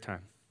having a great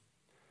time.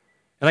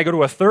 And I go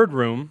to a third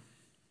room,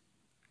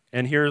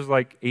 and here's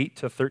 8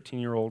 to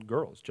 13-year-old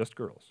girls, just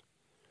girls.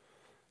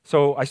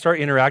 So I start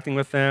interacting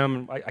with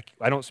them.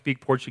 I don't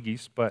speak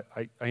Portuguese, but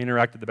I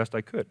interacted the best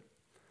I could.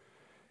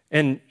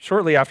 And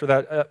shortly after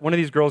that, one of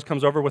these girls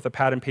comes over with a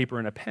pad and paper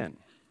and a pen.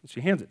 And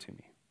she hands it to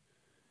me.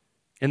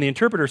 And the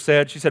interpreter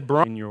said,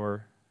 Brian,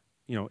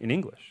 in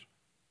English.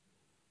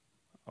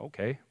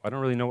 Okay, I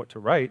don't really know what to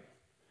write.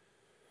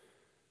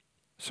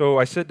 So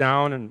I sit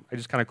down, and I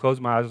just kind of close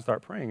my eyes and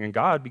start praying. And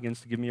God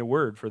begins to give me a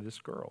word for this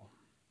girl.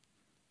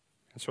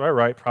 And so I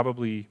write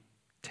probably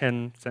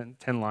 10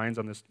 lines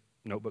on this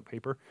notebook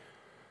paper.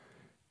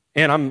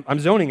 And I'm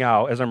zoning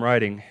out as I'm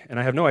writing, and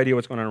I have no idea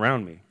what's going on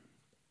around me.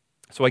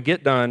 So I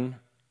get done,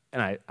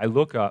 and I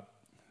look up,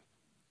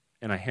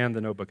 and I hand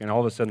the notebook, and all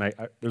of a sudden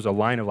there's a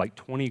line of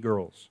 20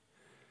 girls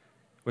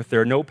with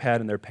their notepad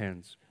and their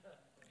pens,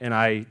 and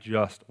I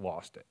just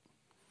lost it.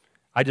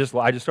 I just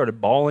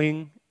started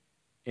bawling,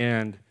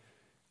 and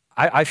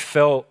I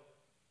felt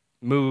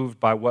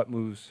moved by what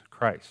moves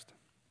Christ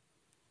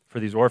for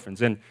these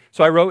orphans. And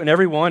so I wrote in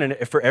every one,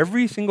 and for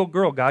every single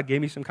girl, God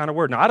gave me some kind of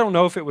word. Now, I don't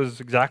know if it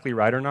was exactly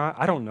right or not.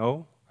 I don't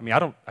know.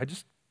 I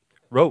just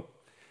wrote.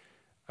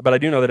 But I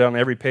do know that on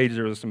every page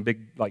there was some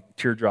big,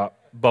 teardrop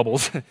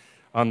bubbles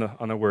on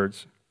the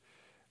words.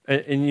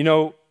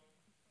 And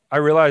I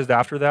realized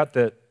after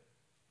that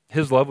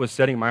his love was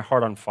setting my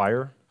heart on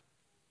fire.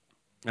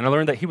 And I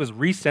learned that he was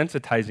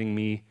resensitizing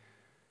me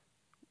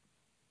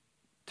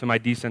to my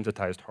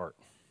desensitized heart.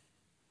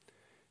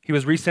 He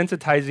was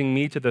resensitizing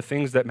me to the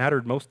things that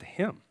mattered most to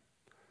him.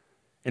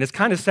 And it's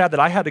kind of sad that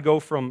I had to go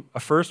from a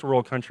first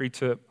world country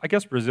to, I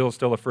guess Brazil is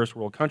still a first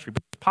world country,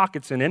 but there's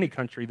pockets in any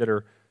country that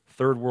are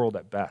third world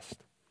at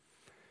best.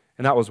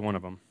 And that was one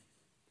of them.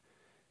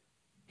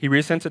 He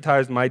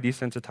resensitized my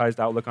desensitized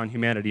outlook on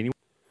humanity.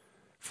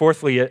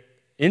 Fourthly, an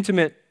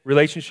intimate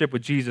relationship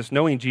with Jesus,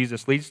 knowing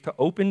Jesus, leads to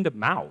opened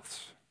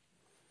mouths.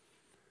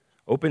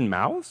 Open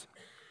mouths?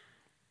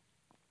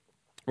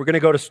 We're going to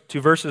go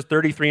to verses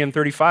 33 and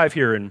 35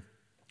 here in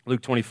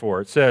Luke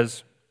 24. It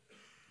says,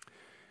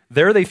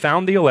 "There they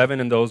found the 11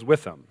 and those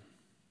with them."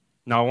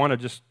 Now, I want to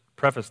just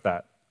preface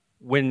that.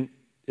 When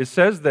it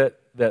says that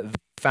they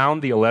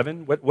found the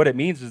 11, what it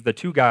means is the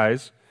two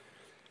guys,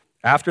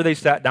 after they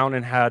sat down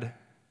and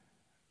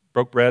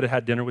broke bread and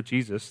had dinner with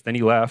Jesus, then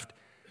he left,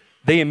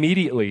 they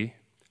immediately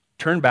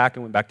turned back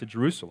and went back to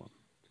Jerusalem.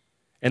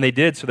 And they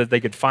did so that they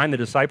could find the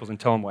disciples and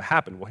tell them what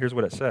happened. Well, here's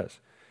what it says.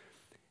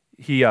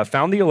 He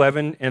found the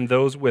 11 and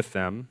those with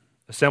them,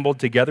 assembled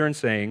together and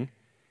saying,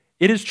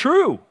 "It is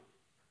true.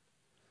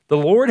 The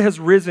Lord has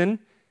risen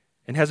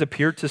and has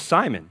appeared to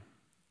Simon."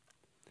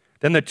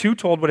 Then the two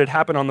told what had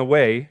happened on the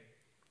way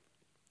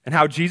and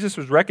how Jesus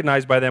was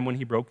recognized by them when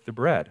he broke the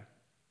bread.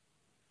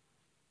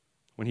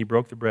 When he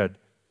broke the bread.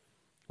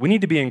 We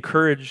need to be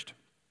encouraged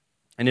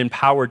and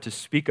empowered to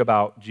speak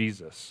about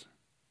Jesus.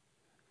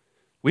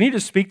 We need to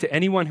speak to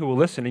anyone who will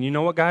listen. And you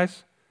know what,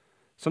 guys?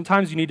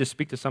 Sometimes you need to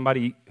speak to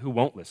somebody who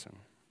won't listen.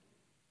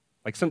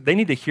 They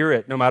need to hear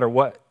it no matter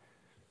what.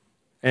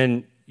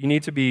 And you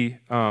need to be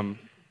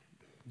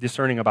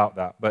discerning about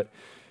that. But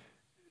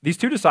these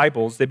two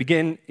disciples, they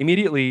begin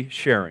immediately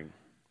sharing.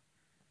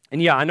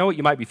 And yeah, I know what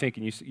you might be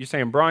thinking. You're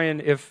saying, "Brian,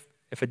 if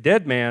a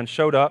dead man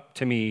showed up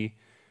to me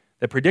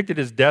that predicted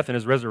his death and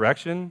his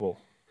resurrection, well,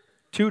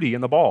 Tootie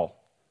and the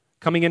ball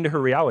coming into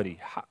her reality."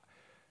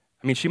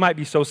 She might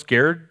be so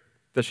scared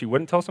that she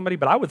wouldn't tell somebody,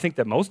 but I would think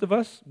that most of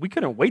us, we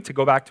couldn't wait to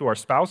go back to our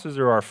spouses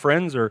or our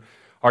friends or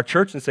our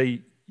church and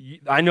say,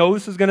 "I know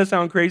this is going to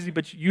sound crazy,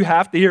 but you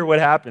have to hear what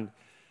happened."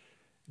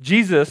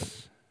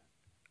 Jesus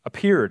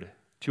appeared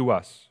to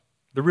us,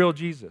 the real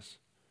Jesus.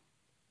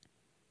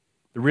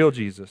 The real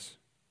Jesus.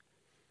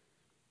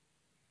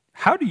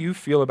 How do you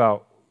feel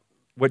about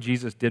what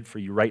Jesus did for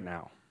you right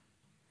now?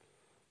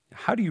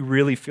 How do you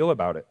really feel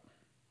about it?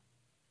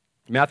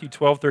 Matthew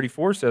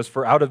 12:34 says,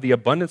 "For out of the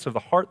abundance of the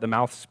heart, the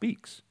mouth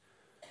speaks."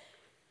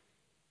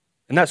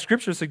 And that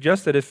scripture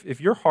suggests that if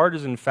your heart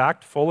is in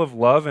fact full of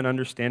love and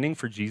understanding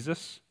for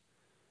Jesus,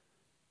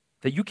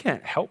 that you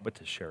can't help but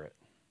to share it.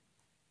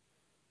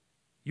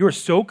 You are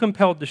so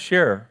compelled to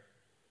share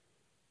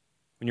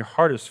when your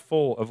heart is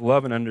full of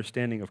love and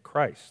understanding of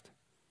Christ.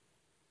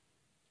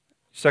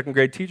 Second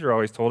grade teacher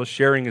always told us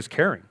sharing is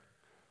caring.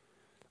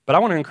 But I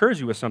want to encourage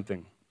you with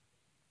something.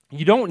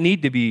 You don't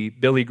need to be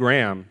Billy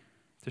Graham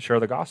to share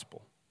the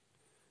gospel.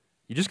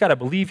 You just got to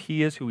believe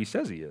he is who he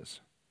says he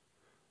is.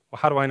 Well,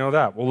 how do I know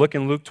that? Well, look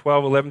in Luke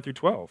 12:11 through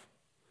 12.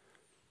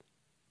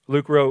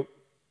 Luke wrote,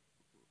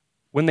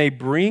 "When they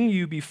bring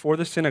you before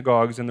the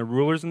synagogues and the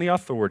rulers and the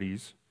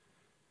authorities,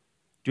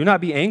 do not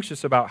be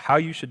anxious about how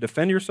you should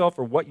defend yourself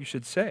or what you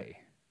should say.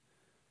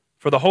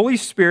 For the Holy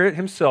Spirit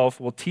himself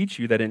will teach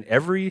you that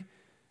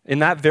in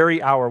that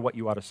very hour what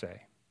you ought to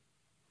say."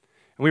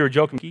 And we were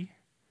joking,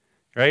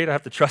 right? I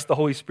have to trust the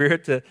Holy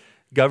Spirit to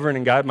govern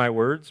and guide my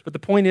words. But the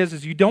point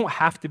is you don't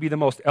have to be the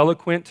most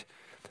eloquent,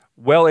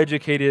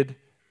 well-educated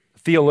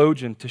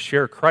theologian to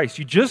share Christ.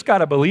 You just got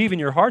to believe in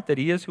your heart that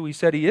he is who he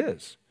said he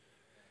is.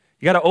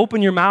 You got to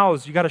open your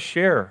mouths. You got to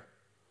share.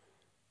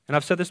 And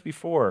I've said this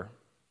before.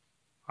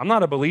 I'm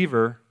not a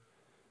believer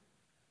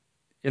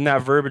in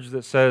that verbiage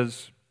that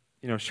says,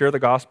 share the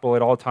gospel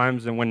at all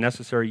times and when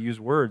necessary, use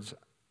words.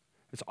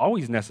 It's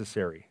always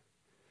necessary.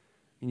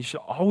 And you should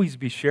always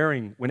be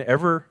sharing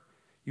whenever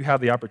you have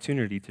the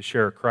opportunity to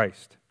share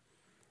Christ.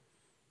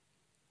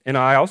 And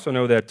I also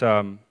know that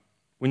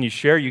when you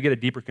share, you get a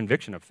deeper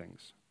conviction of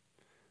things.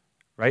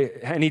 Right?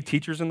 Any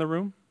teachers in the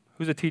room?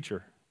 Who's a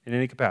teacher in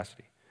any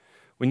capacity?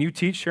 When you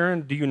teach,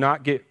 Sharon, do you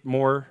not get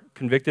more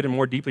convicted and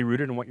more deeply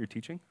rooted in what you're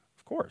teaching?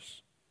 Of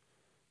course.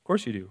 Of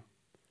course you do.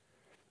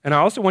 And I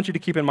also want you to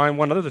keep in mind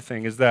one other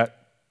thing is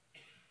that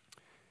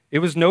it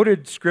was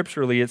noted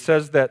scripturally, it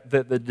says that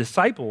the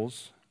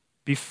disciples,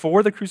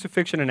 before the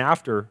crucifixion and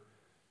after,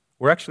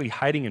 were actually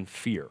hiding in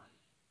fear.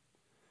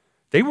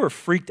 They were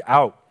freaked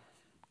out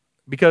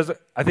because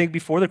I think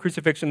before the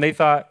crucifixion they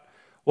thought,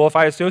 well, if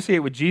I associate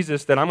with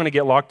Jesus, then I'm going to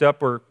get locked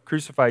up or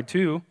crucified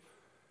too.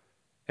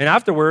 And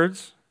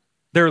afterwards,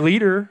 their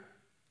leader,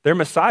 their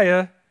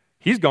Messiah,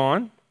 he's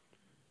gone.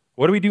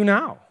 What do we do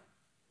now?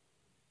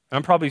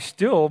 And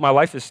my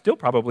life is still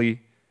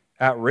probably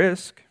at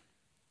risk.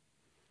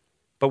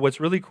 But what's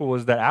really cool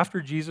is that after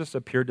Jesus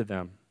appeared to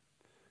them,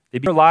 they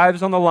put their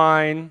lives on the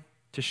line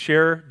to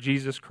share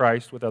Jesus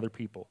Christ with other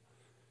people.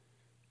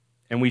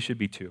 And we should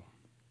be too.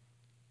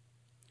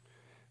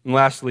 And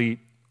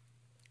lastly,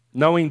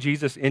 knowing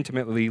Jesus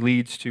intimately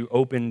leads to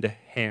opened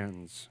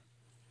hands.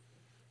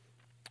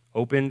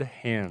 Opened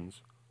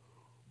hands.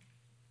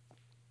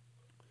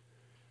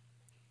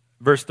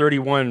 Verse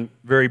 31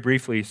 very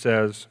briefly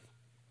says,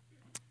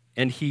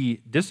 "And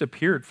he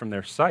disappeared from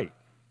their sight."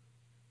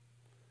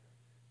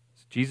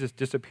 Jesus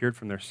disappeared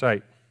from their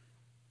sight.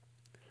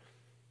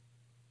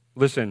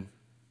 Listen,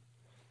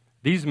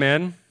 these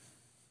men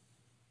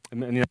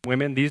and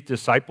women, these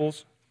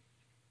disciples,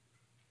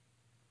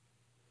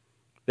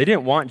 they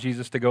didn't want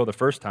Jesus to go the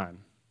first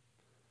time,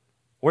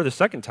 or the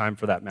second time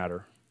for that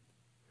matter.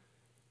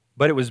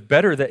 But it was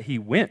better that he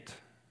went.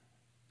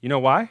 You know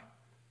why?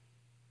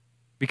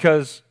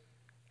 Because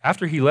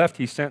after he left,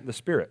 he sent the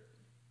Spirit.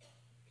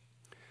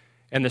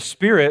 And the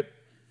Spirit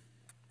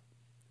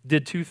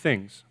did two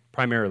things,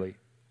 primarily.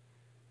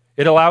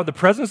 It allowed the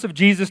presence of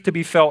Jesus to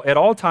be felt at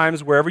all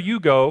times, wherever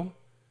you go,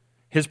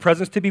 his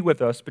presence to be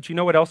with us. But you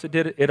know what else it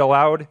did? It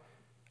allowed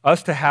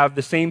us to have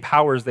the same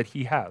powers that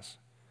he has.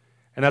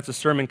 And that's a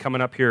sermon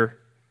coming up here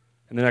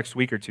in the next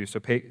week or two,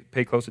 so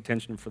pay close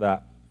attention for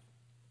that.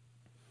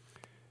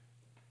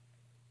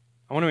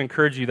 I want to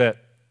encourage you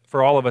that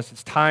for all of us,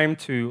 it's time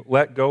to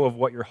let go of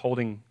what you're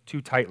holding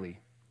too tightly.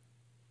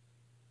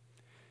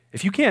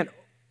 If you can't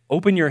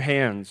open your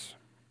hands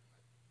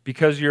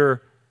because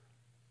you're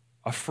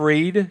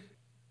afraid,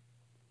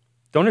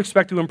 don't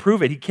expect to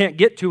improve it. He can't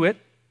get to it.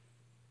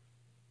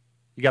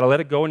 You got to let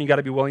it go, and you got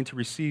to be willing to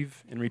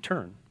receive in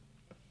return.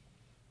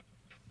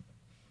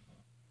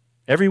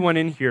 Everyone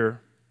in here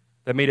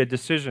that made a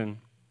decision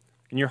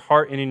in your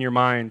heart and in your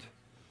mind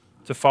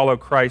to follow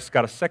Christ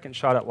got a second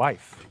shot at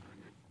life.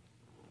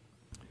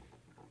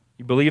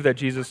 You believe that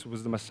Jesus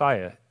was the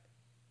Messiah,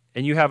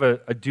 and you have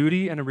a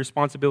duty and a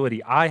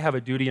responsibility. I have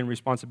a duty and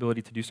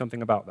responsibility to do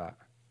something about that.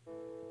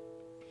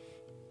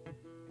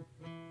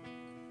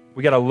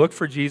 We got to look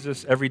for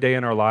Jesus every day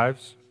in our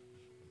lives.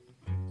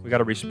 We got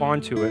to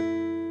respond to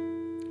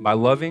it by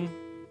loving,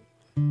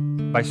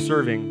 by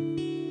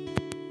serving,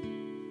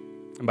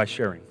 and by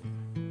sharing.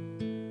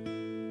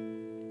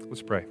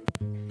 Let's pray.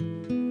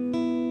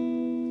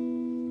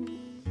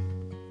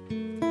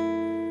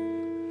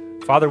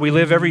 Father, we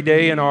live every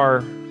day in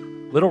our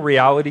little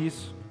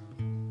realities,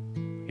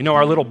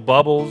 our little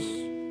bubbles,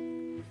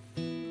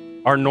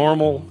 our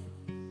normal.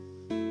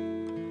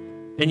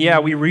 And yeah,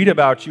 we read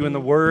about you in the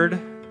Word.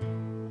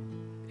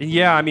 And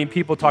yeah,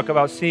 people talk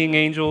about seeing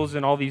angels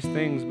and all these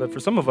things, but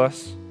for some of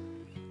us,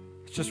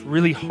 it's just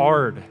really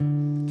hard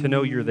to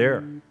know you're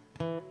there.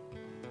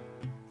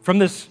 From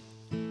this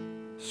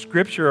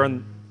scripture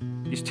on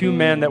these two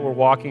men that were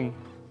walking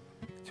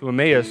to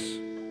Emmaus,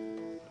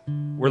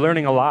 we're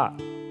learning a lot.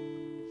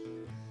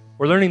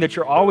 We're learning that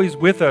you're always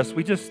with us.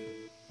 We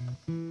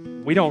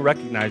don't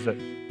recognize it.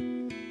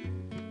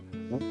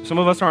 Some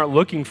of us aren't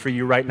looking for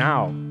you right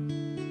now.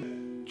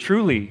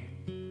 Truly,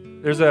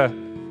 there's a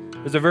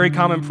very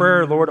common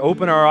prayer, Lord,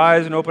 open our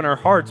eyes and open our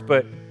hearts,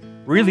 but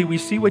really we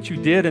see what you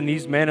did in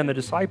these men and the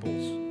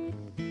disciples.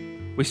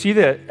 We see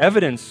the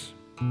evidence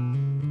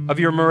of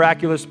your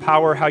miraculous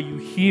power, how you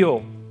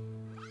heal,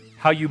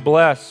 how you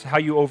bless, how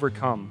you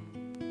overcome.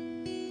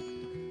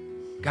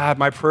 God,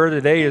 my prayer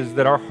today is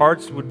that our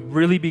hearts would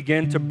really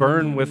begin to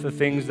burn with the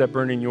things that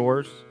burn in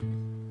yours,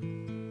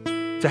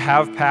 to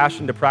have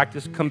passion, to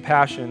practice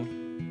compassion.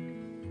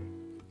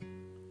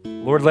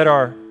 Lord, let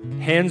our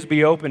hands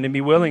be open and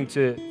be willing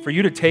for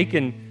you to take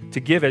and to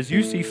give as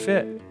you see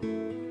fit.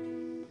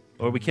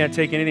 Lord, we can't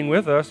take anything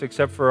with us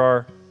except for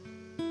our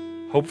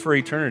hope for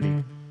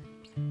eternity.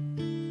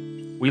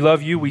 We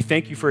love you. We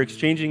thank you for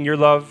exchanging your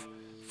love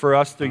for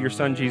us through your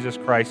Son, Jesus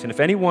Christ. And if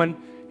anyone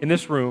in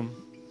this room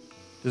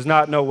does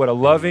not know what a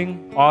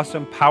loving,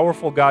 awesome,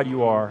 powerful God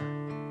you are,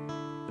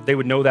 that they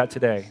would know that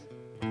today.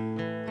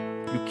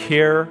 You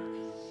care,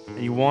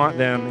 and you want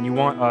them, and you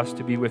want us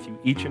to be with you,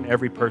 each and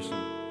every person.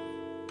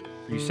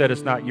 For you said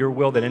it's not your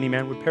will that any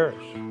man would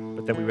perish,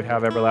 but that we would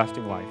have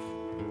everlasting life.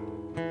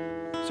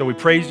 So we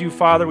praise you,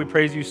 Father. We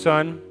praise you,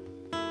 Son.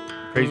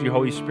 We praise you,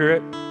 Holy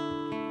Spirit.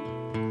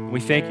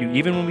 We thank you.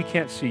 Even when we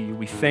can't see you,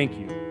 we thank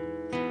you.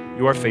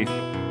 You are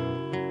faithful.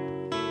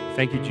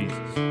 Thank you,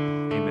 Jesus.